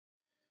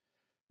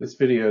This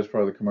video is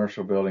part of the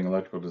Commercial Building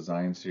Electrical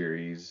Design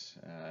series,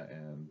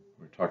 and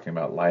we're talking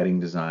about lighting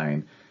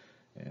design,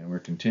 and we're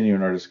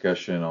continuing our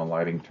discussion on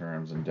lighting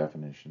terms and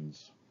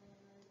definitions.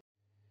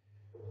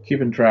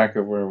 Keeping track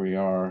of where we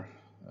are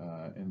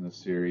in the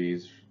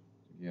series,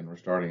 again, we're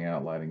starting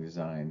out lighting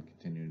design,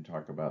 continuing to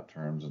talk about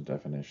terms and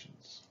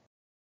definitions.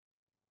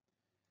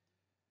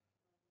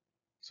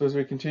 So as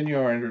we continue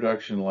our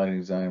introduction to lighting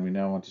design, we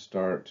now want to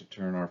start to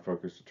turn our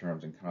focus to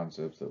terms and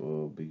concepts that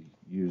will be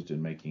used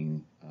in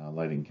making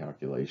lighting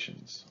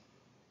calculations.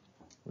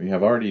 We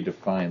have already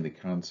defined the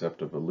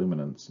concept of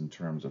illuminance in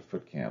terms of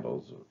foot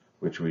candles,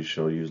 which we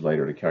shall use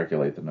later to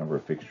calculate the number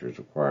of fixtures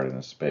required in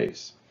a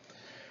space.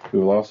 We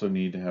will also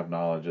need to have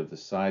knowledge of the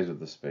size of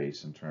the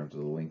space in terms of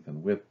the length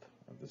and width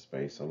of the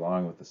space,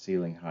 along with the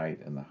ceiling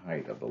height and the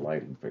height of the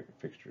lighting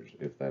fixtures,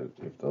 if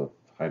the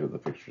height of the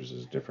fixtures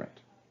is different.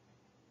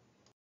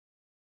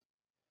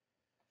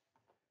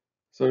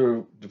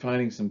 So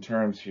defining some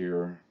terms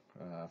here,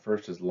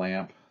 first is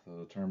lamp.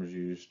 The term is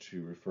used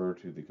to refer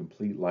to the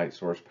complete light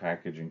source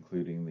package,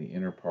 including the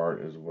inner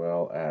part as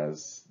well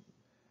as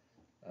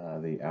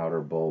the outer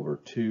bulb or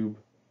tube.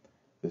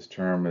 This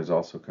term is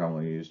also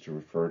commonly used to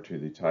refer to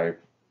the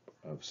type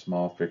of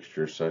small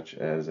fixture such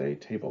as a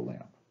table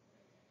lamp.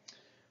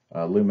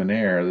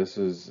 Luminaire, this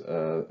is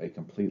a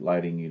complete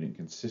lighting unit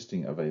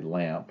consisting of a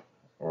lamp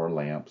or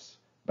lamps,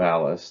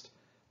 ballast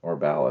or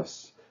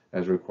ballasts,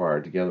 as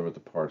required, together with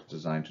the parts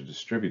designed to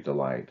distribute the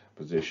light,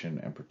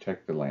 position, and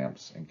protect the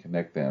lamps and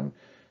connect them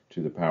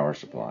to the power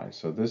supply.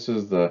 So this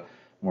is the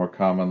more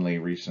commonly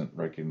recent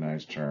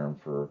recognized term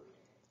for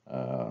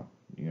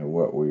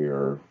what we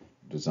are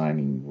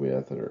designing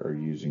with or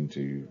using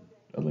to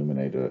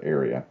illuminate an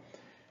area.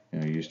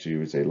 Used to you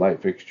would say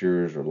light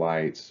fixtures or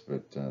lights,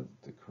 but the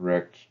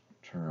correct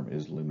term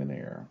is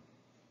luminaire.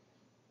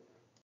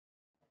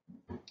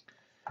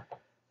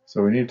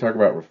 So we need to talk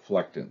about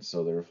reflectance.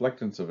 So the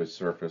reflectance of a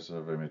surface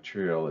of a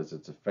material is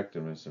its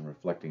effectiveness in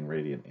reflecting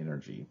radiant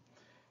energy.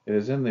 It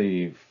is in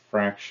the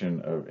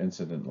fraction of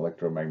incident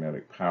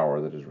electromagnetic power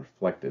that is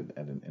reflected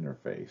at an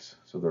interface.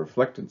 So the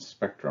reflectance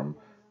spectrum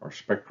or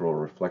spectral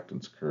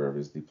reflectance curve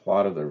is the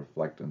plot of the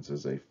reflectance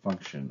as a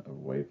function of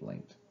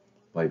wavelength.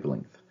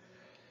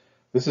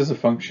 This is a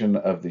function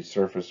of the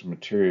surface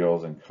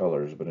materials and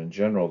colors, but in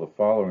general the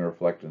following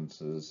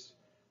reflectance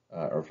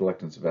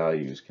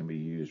values can be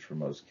used for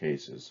most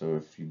cases. So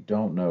if you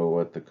don't know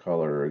what the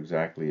color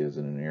exactly is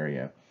in an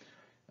area,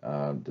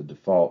 the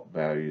default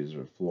values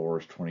are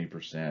floors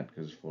 20%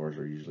 because floors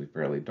are usually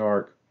fairly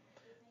dark,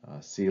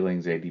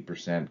 ceilings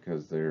 80%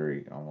 because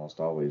they're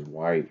almost always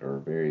white or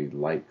very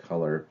light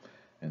color,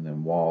 and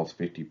then walls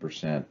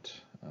 50%,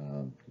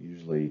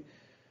 usually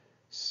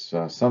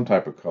some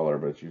type of color,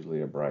 but it's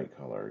usually a bright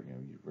color.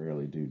 You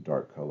rarely do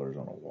dark colors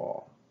on a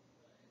wall.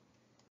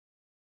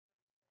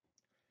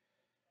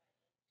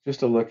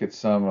 Just to look at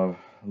some of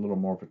a little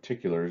more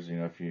particulars,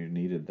 if you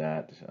needed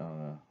that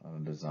on a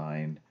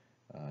design,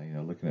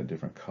 looking at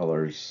different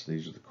colors,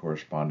 these are the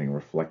corresponding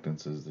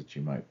reflectances that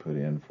you might put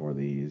in for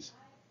these.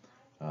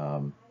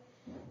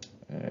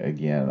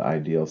 Again,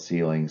 ideal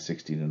ceiling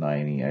 60 to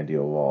 90,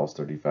 ideal walls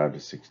 35 to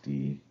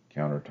 60,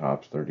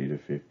 countertops 30 to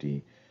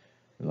 50.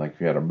 Like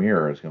if you had a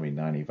mirror, it's going to be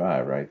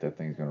 95, right? That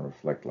thing's going to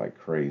reflect like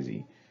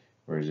crazy.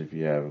 Whereas if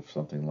you have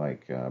something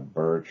like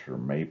birch or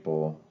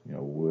maple,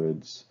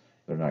 woods,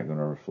 they're not going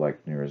to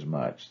reflect near as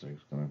much.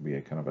 There's going to be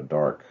a kind of a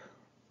dark,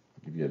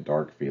 give you a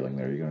dark feeling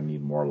there. You're going to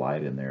need more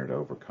light in there to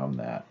overcome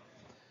that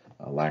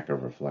lack of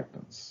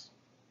reflectance.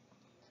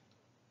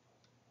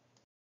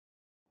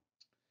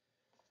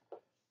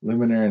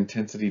 Luminaire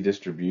intensity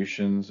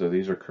distribution. So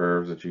these are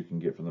curves that you can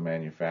get from the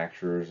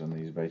manufacturers, and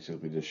these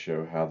basically just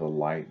show how the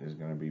light is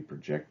going to be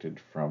projected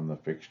from the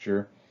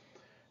fixture.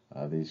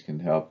 These can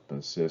help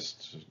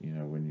assist,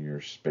 when you're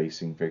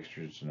spacing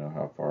fixtures, to know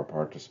how far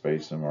apart to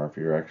space them, or if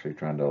you're actually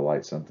trying to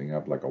light something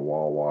up like a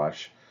wall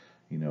wash,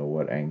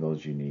 what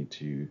angles you need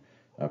to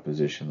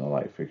position the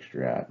light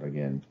fixture at.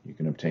 Again, you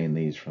can obtain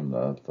these from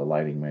the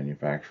lighting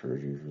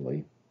manufacturers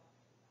usually.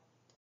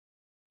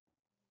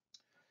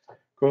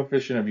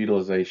 Coefficient of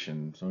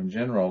utilization. So in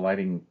general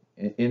lighting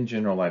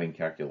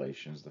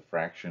calculations, the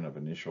fraction of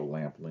initial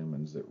lamp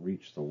lumens that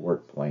reach the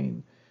work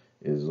plane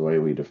is the way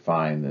we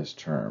define this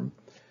term.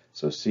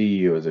 So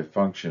CU is a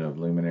function of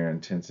luminaire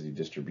intensity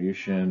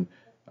distribution,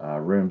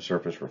 room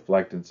surface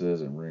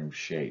reflectances, and room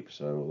shape.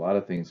 So a lot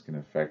of things can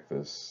affect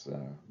this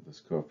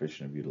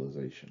coefficient of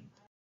utilization.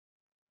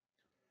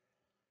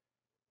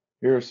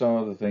 Here are some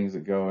of the things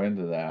that go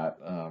into that.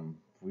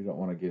 We don't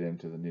want to get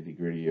into the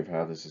nitty-gritty of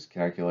how this is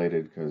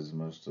calculated because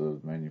most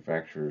of the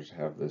manufacturers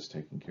have this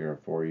taken care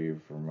of for you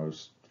for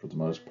the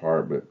most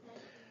part.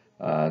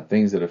 But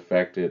things that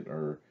affect it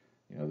are,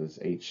 this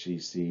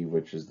HCC,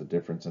 which is the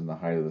difference in the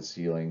height of the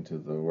ceiling to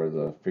where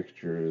the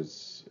fixture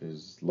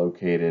is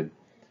located.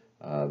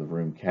 The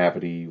room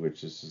cavity,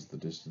 which is the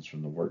distance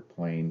from the work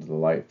plane to the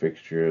light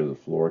fixture. The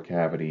floor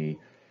cavity.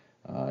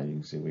 You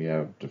can see we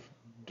have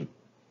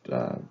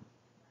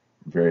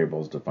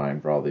variables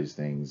defined for all these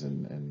things,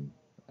 and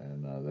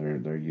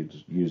and they're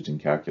used in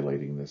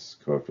calculating this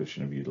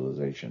coefficient of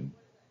utilization.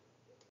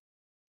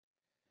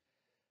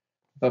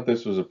 I thought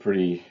this was a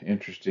pretty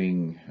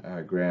interesting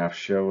graph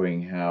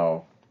showing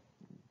how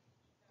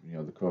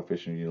the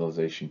coefficient of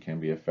utilization can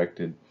be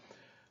affected.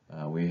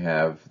 We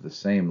have the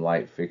same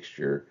light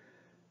fixture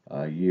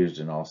used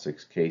in all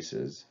 6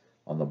 cases.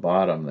 On the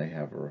bottom they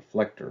have a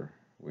reflector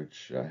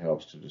which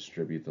helps to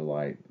distribute the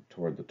light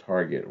toward the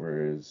target,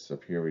 whereas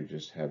up here we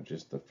just have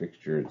the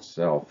fixture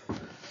itself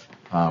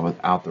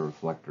without the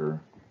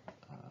reflector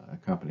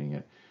accompanying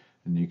it.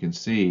 And you can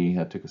see,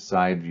 I took a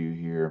side view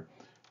here,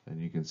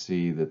 and you can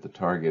see that the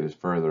target is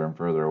further and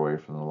further away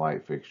from the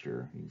light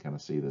fixture. You can kind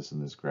of see this in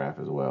this graph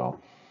as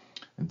well.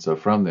 And so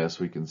from this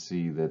we can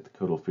see that the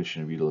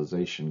coefficient of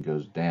utilization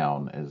goes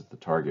down as the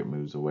target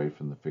moves away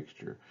from the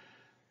fixture.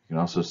 You can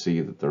also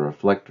see that the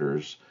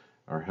reflectors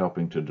are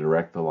helping to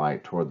direct the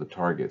light toward the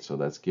target, so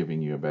that's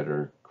giving you a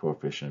better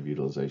coefficient of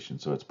utilization.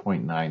 So it's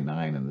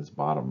 0.99 in this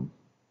bottom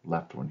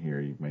left one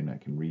here. You may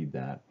not can read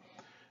that.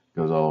 It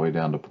goes all the way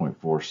down to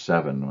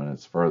 0.47 when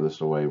it's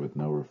furthest away with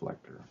no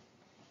reflector.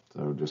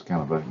 So just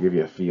kind of give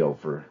you a feel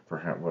for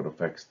what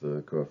affects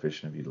the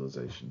coefficient of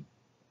utilization.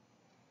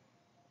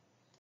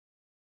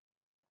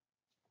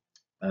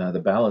 The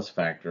ballast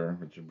factor,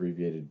 which is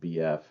abbreviated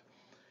BF,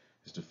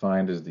 is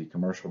defined as the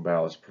commercial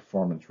ballast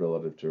performance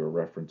relative to a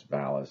reference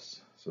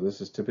ballast. So this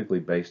is typically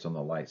based on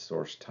the light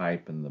source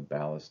type and the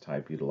ballast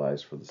type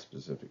utilized for the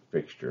specific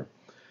fixture.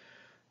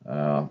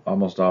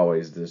 Almost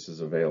always this is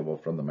available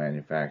from the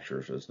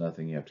manufacturer, so it's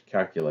nothing you have to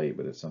calculate,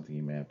 but it's something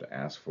you may have to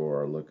ask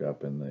for or look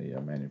up in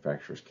the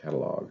manufacturer's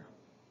catalog.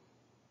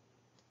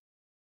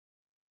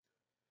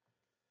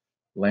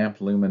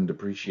 Lamp lumen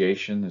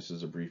depreciation, this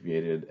is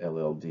abbreviated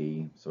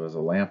LLD. So as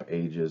a lamp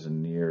ages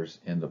and nears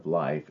end of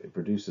life, it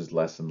produces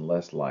less and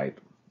less light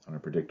on a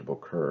predictable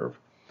curve,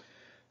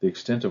 the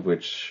extent of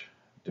which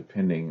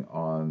depending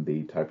on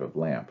the type of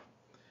lamp.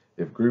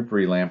 If group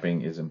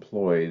relamping is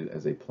employed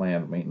as a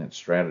planned maintenance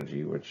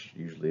strategy, which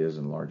usually is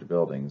in large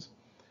buildings,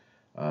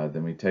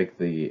 then we take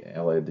the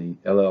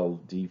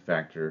LLD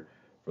factor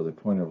for the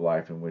point of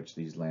life in which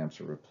these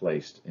lamps are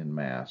replaced in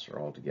mass or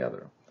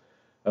altogether.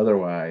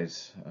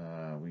 Otherwise,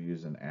 we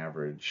use an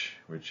average,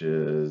 which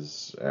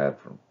is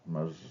at, for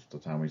most of the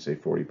time, we say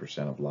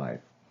 40% of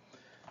life.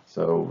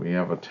 So we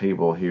have a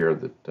table here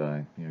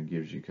that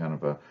gives you kind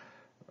of a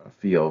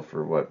feel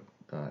for what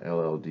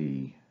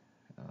LLD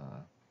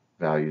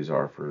values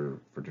are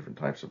for different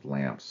types of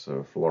lamps.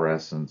 So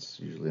fluorescence,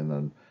 usually in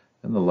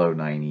the low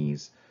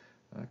 90s.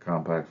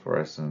 Compact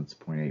fluorescence,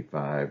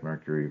 0.85.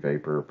 Mercury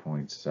vapor,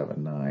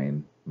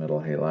 0.79.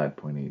 Metal halide,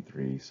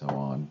 0.83. So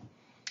on.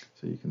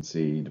 So you can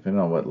see, depending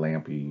on what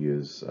lamp you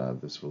use,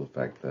 this will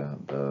affect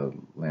the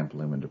lamp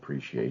lumen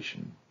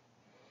depreciation.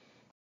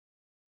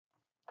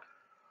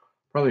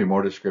 Probably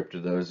more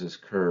descriptive though is this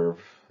curve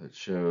that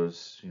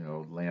shows,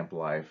 lamp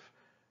life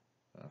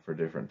for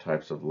different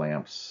types of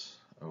lamps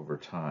over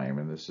time,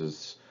 and this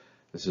is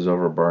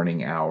over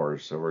burning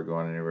hours. So we're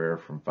going anywhere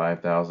from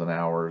 5,000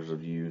 hours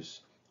of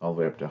use all the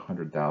way up to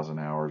 100,000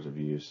 hours of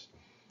use.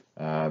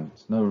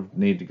 There's no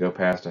need to go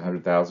past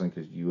 100,000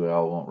 because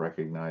UL won't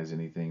recognize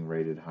anything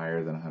rated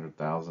higher than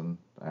 100,000.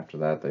 After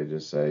that, they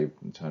just say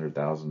it's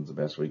 100,000 is the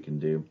best we can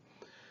do.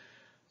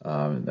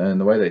 And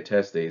the way they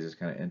test these is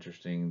kind of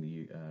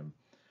interesting.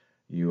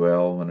 The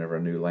UL, whenever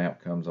a new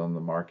lamp comes on the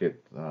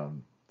market,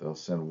 they'll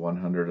send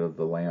 100 of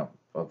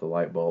the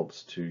light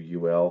bulbs to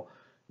UL.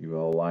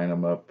 UL line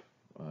them up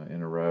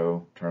in a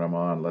row, turn them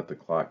on, let the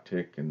clock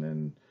tick, and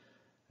then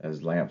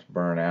as lamps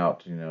burn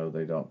out,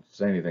 they don't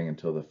say anything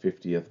until the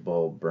 50th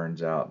bulb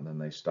burns out, and then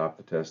they stop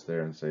the test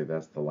there and say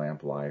that's the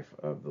lamp life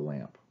of the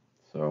lamp.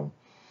 So,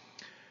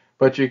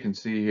 but you can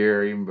see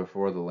here, even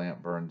before the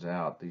lamp burns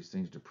out, these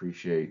things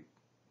depreciate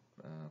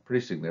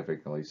pretty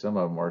significantly. Some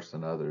of them worse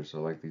than others.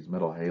 So like these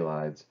metal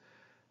halides,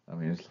 I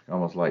mean, it's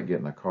almost like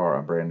getting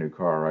a brand new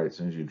car, right? As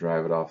soon as you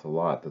drive it off the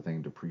lot, the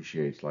thing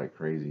depreciates like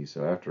crazy.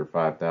 So after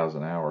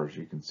 5,000 hours,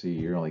 you can see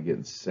you're only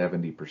getting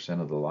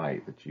 70% of the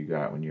light that you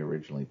got when you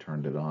originally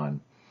turned it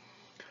on.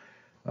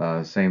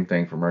 Same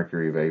thing for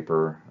mercury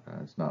vapor.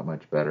 It's not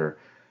much better.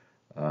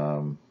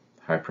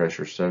 High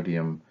pressure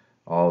sodium,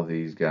 all of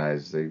these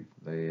guys, they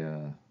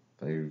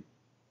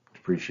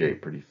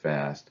depreciate pretty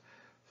fast.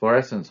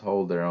 Fluorescents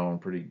hold their own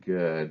pretty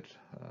good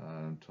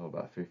until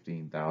about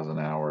 15,000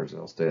 hours.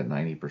 They'll stay at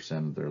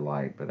 90% of their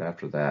light, but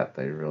after that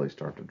they really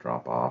start to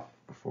drop off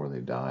before they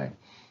die.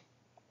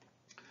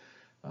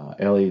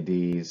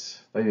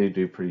 LEDs, they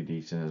do pretty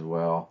decent as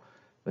well.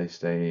 They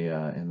stay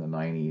in the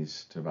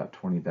 90s to about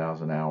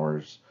 20,000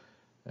 hours,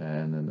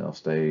 and then they'll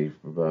stay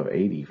above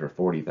 80 for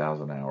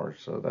 40,000 hours.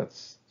 So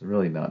that's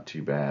really not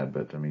too bad,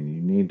 but I mean,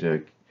 you need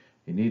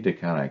to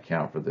kind of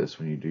account for this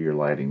when you do your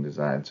lighting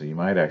design. So you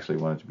might actually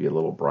want it to be a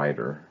little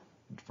brighter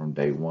from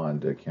day one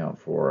to account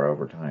for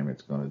over time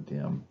it's going to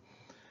dim.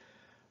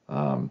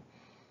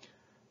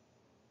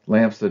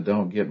 Lamps that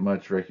don't get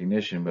much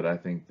recognition, but I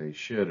think they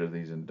should, are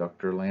these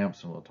inductor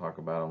lamps, and we'll talk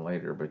about them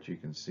later. But you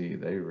can see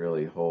they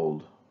really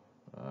hold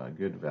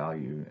good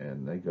value,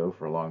 and they go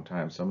for a long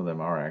time. Some of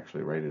them are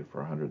actually rated for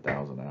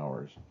 100,000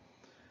 hours.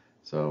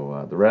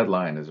 So the red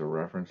line is a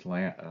reference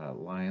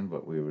line,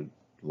 what we would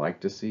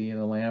like to see in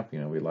a lamp.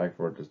 We like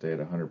for it to stay at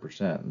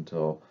 100%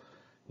 until,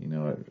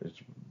 it's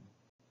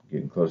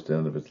getting close to the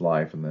end of its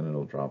life, and then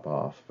it'll drop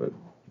off. But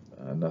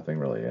nothing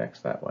really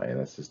acts that way.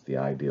 That's just the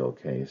ideal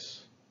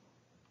case.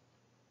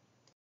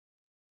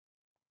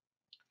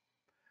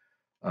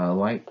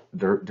 Light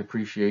dirt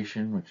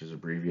depreciation, which is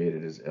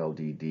abbreviated as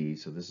LDD.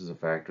 So this is a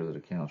factor that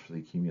accounts for the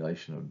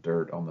accumulation of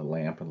dirt on the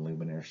lamp and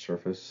luminaire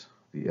surface.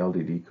 The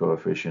LDD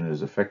coefficient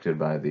is affected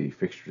by the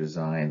fixture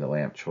design, the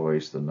lamp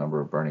choice, the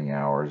number of burning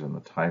hours, and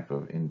the type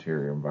of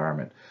interior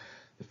environment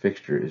the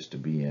fixture is to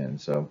be in.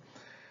 So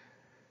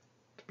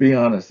to be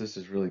honest, this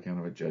is really kind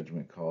of a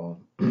judgment call.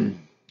 If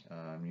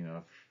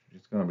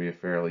it's going to be a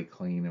fairly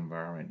clean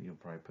environment, you'll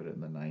probably put it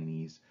in the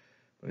 90s.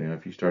 But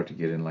if you start to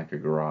get in like a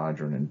garage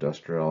or an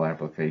industrial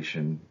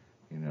application,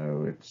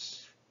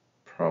 it's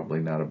probably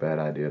not a bad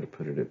idea to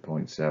put it at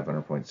 0.7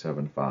 or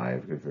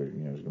 0.75 because there's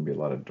going to be a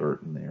lot of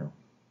dirt in there.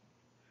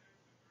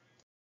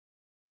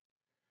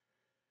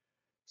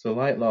 So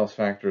light loss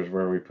factor is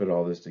where we put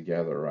all this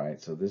together,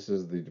 right? So this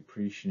is the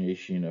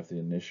depreciation of the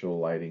initial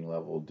lighting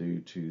level due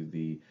to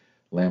the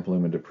lamp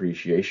lumen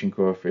depreciation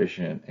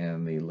coefficient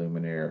and the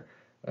luminaire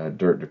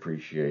dirt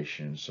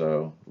depreciation.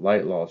 So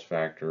light loss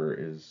factor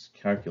is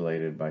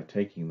calculated by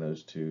taking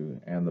those two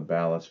and the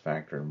ballast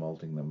factor and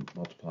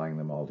multiplying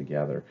them all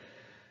together.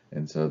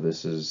 And so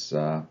this is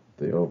the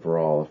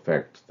overall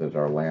effect that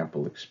our lamp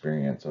will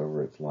experience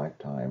over its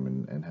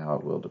lifetime and how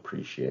it will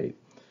depreciate.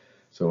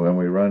 So when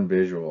we run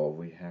visual,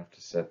 we have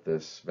to set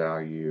this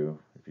value.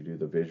 If you do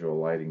the visual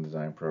lighting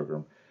design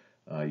program,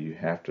 you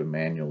have to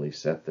manually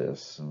set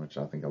this, which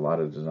I think a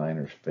lot of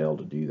designers fail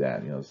to do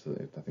that. So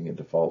I think it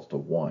defaults to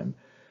 1.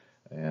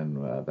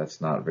 And that's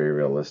not very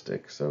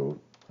realistic. So,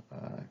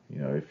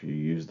 if you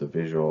use the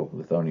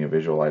Lithonia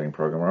visual lighting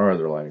program or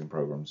other lighting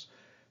programs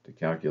to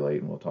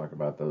calculate, and we'll talk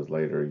about those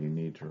later, you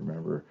need to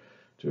remember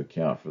to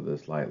account for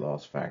this light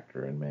loss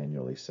factor and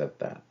manually set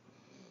that.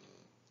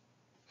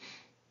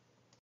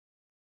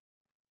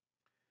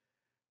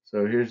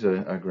 So here's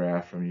a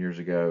graph from years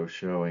ago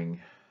showing,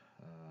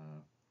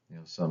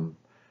 some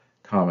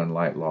common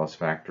light loss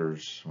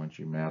factors once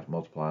you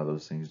multiply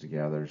those things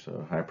together.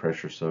 So high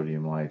pressure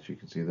sodium lights, you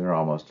can see they're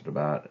almost at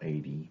about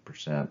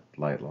 80%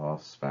 light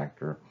loss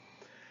factor.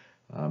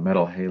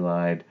 Metal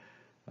halide,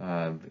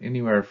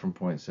 anywhere from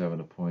 0.7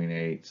 to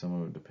 0.8.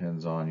 Some of it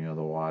depends on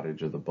the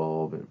wattage of the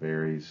bulb. It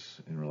varies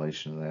in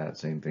relation to that.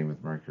 Same thing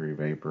with mercury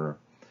vapor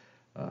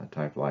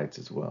type lights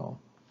as well.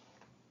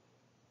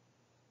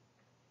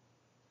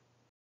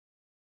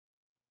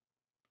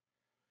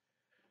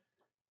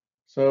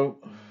 So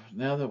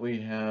now that we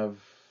have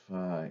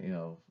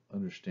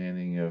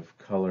understanding of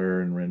color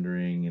and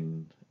rendering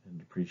and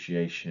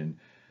depreciation,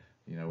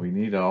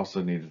 we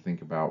also need to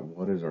think about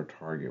what is our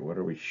target, what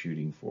are we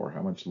shooting for,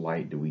 how much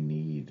light do we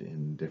need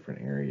in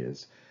different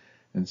areas.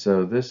 And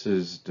so this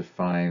is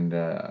defined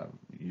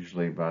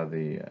usually by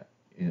the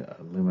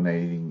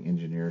Illuminating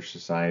Engineers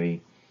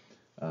Society,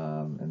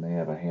 and they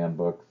have a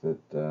handbook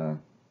that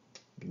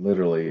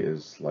literally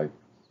is like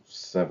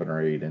 7 or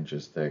 8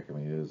 inches thick. I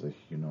mean, it is a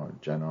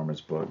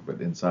ginormous book,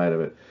 but inside of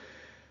it,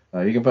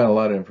 you can find a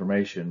lot of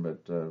information,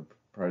 but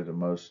probably the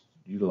most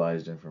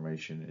utilized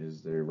information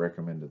is their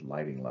recommended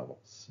lighting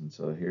levels. And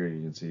so here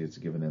you can see it's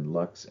given in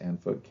lux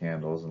and foot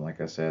candles, and like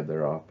I said,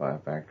 they're off by a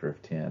factor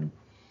of 10.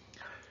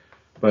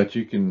 But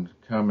you can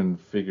come and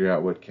figure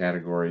out what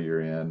category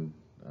you're in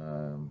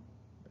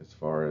as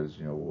far as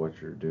what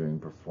you're doing,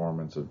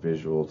 performance of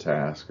visual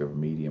task of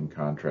medium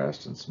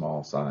contrast and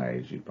small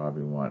size. You'd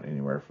probably want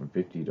anywhere from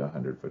 50 to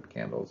 100 foot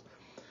candles.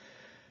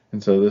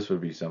 And so this would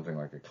be something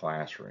like a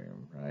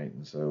classroom, right?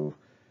 And so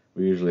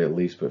we usually at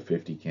least put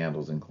 50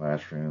 candles in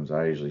classrooms.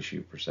 I usually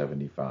shoot for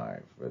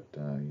 75, but it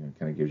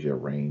kind of gives you a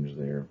range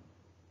there.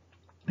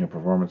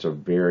 Performance of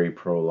very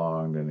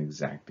prolonged and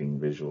exacting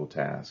visual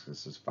tasks.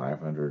 This is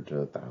 500 to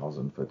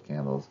 1,000 foot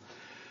candles.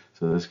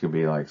 So this could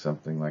be like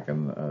something like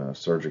a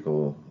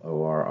surgical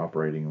OR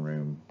operating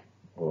room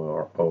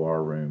or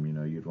OR room.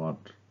 You'd want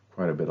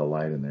quite a bit of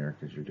light in there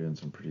because you're doing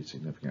some pretty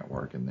significant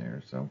work in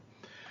there. So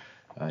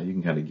you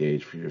can kind of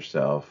gauge for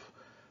yourself,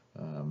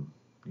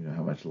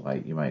 how much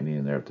light you might need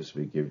in there. This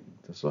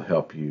will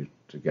help you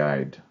to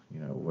guide,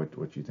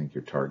 what you think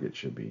your target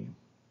should be.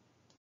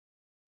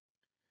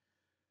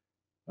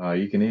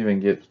 You can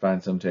even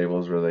find some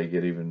tables where they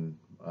get even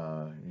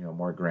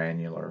more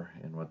granular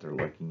in what they're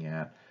looking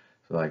at.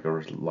 So like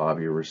a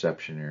lobby or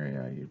reception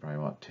area, you probably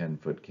want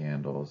 10-foot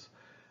candles.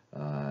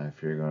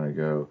 If you're going to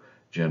go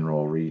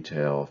general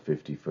retail,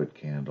 50-foot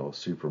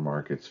candles,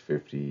 supermarkets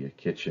 50, a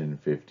kitchen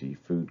 50,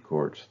 food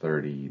courts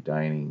 30,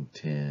 dining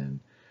 10,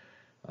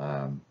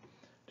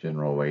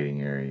 general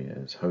waiting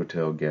areas,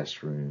 hotel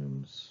guest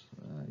rooms.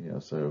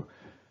 So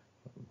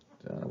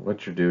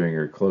what you're doing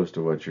or close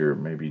to what you're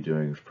maybe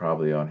doing is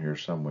probably on here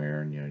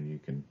somewhere, and you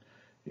can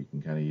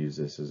kind of use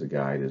this as a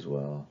guide as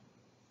well.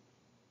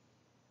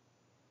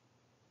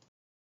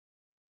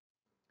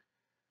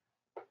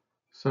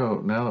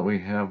 So now that we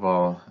have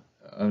all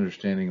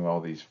understanding of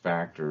all these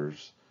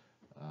factors,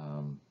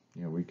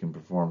 we can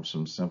perform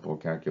some simple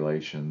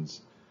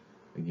calculations.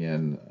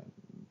 Again,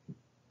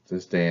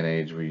 this day and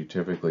age, we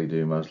typically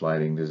do most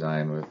lighting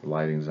design with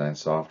lighting design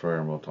software,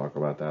 and we'll talk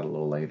about that a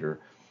little later.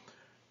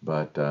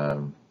 But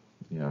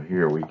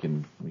here we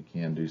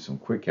can do some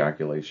quick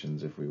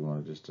calculations if we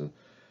want just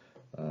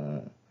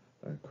a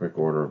quick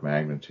order of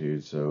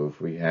magnitude. So if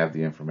we have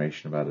the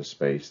information about a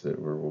space that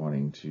we're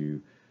wanting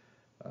to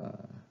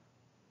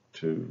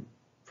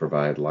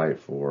provide light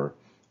for,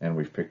 and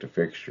we've picked a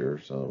fixture,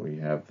 so we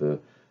have the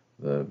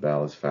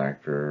ballast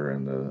factor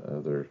and the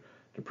other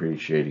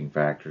depreciating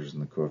factors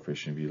and the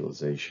coefficient of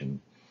utilization.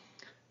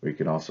 We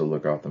can also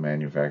look off the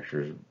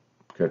manufacturer's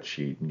cut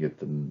sheet and get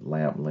the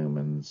lamp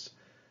lumens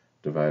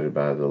divided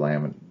by the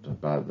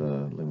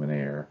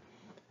luminaire,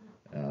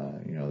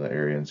 the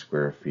area in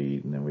square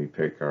feet, and then we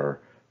pick our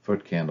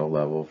foot candle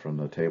level from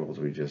the tables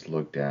we just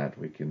looked at.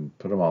 We can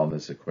put them all in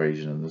this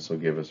equation, and this will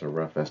give us a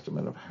rough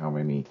estimate of how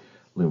many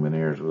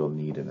luminaires we'll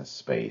need in a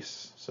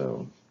space.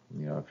 So,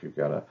 if you've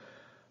got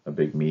a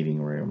big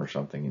meeting room or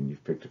something and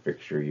you've picked a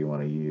fixture you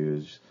want to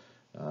use,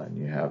 and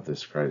you have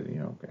this,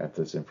 at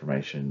this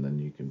information, then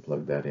you can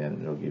plug that in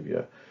and it'll give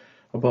you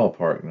a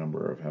ballpark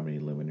number of how many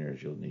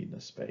luminaires you'll need in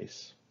a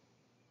space.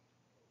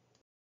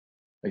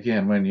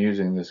 Again, when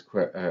using this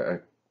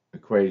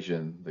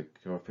equation, the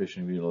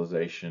coefficient of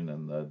utilization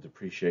and the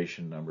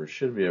depreciation numbers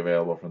should be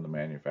available from the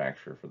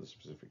manufacturer for the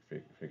specific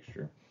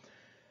fixture.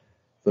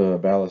 The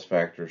ballast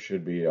factor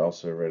should be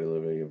also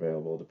readily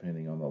available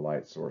depending on the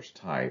light source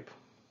type.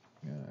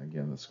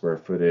 Again, the square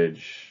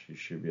footage you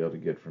should be able to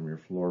get from your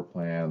floor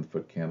plan, the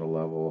foot candle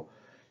level.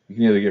 You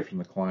can either get from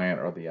the client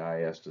or the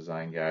IS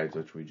design guides,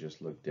 which we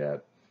just looked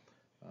at,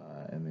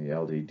 and the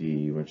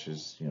LDD, which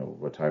is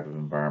what type of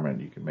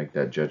environment. You can make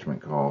that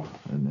judgment call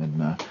and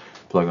then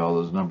plug all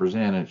those numbers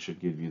in. It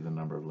should give you the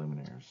number of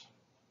luminaires.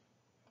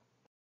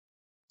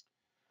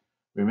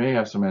 We may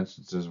have some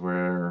instances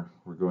where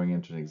we're going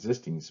into an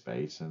existing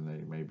space and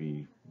they may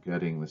be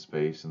gutting the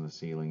space and the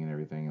ceiling and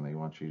everything, and they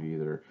want you to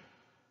either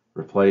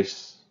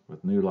replace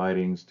with new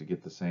lightings to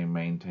get the same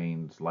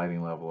maintained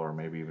lighting level or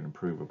maybe even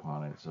improve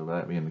upon it. So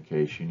that being the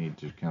case, you need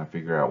to kind of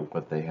figure out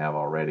what they have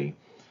already.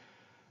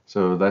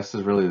 So this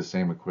is really the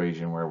same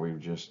equation where we've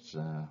just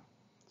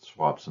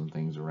swapped some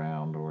things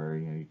around, where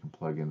you can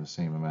plug in the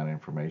same amount of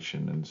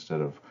information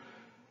instead of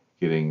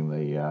getting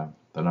the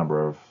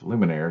number of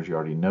luminaires. You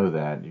already know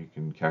that. You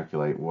can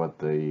calculate what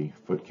the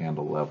foot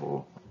candle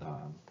level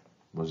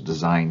was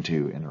designed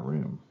to in a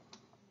room.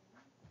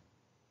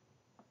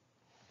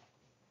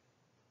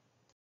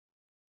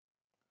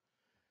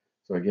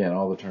 So again,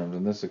 all the terms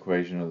in this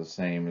equation are the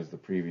same as the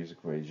previous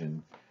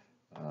equation,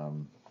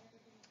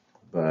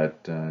 but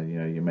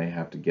you may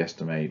have to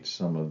guesstimate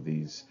some of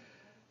these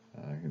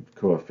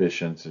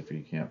coefficients if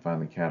you can't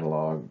find the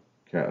catalog,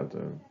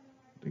 the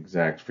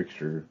exact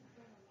fixture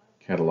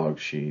catalog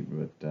sheet.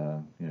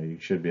 But you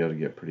should be able to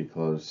get pretty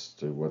close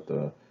to what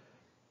the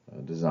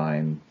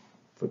design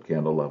foot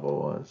candle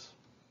level was.